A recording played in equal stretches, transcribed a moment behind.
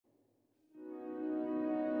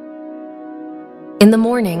In the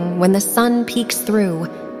morning, when the sun peeks through,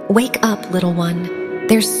 wake up, little one.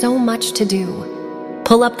 There's so much to do.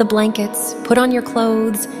 Pull up the blankets, put on your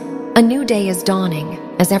clothes. A new day is dawning,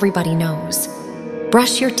 as everybody knows.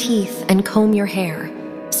 Brush your teeth and comb your hair.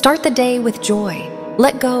 Start the day with joy.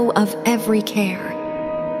 Let go of every care.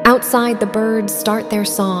 Outside, the birds start their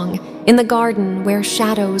song. In the garden, where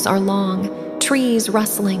shadows are long, trees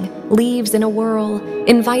rustling, leaves in a whirl,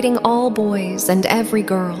 inviting all boys and every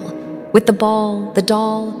girl. With the ball, the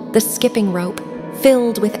doll, the skipping rope,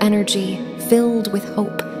 filled with energy, filled with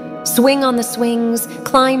hope. Swing on the swings,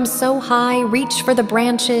 climb so high, reach for the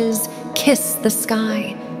branches, kiss the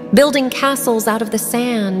sky. Building castles out of the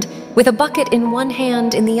sand, with a bucket in one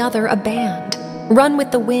hand, in the other a band. Run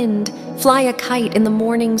with the wind, fly a kite in the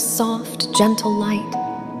morning's soft, gentle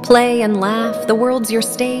light. Play and laugh, the world's your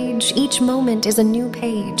stage, each moment is a new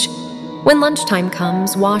page. When lunchtime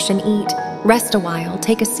comes, wash and eat, rest a while,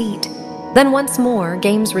 take a seat. Then once more,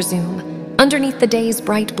 games resume, underneath the day's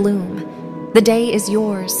bright bloom. The day is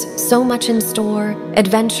yours, so much in store,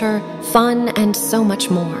 adventure, fun, and so much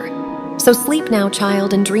more. So sleep now,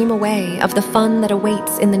 child, and dream away of the fun that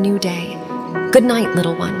awaits in the new day. Good night,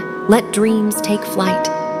 little one. Let dreams take flight,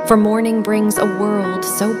 for morning brings a world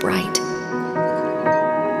so bright.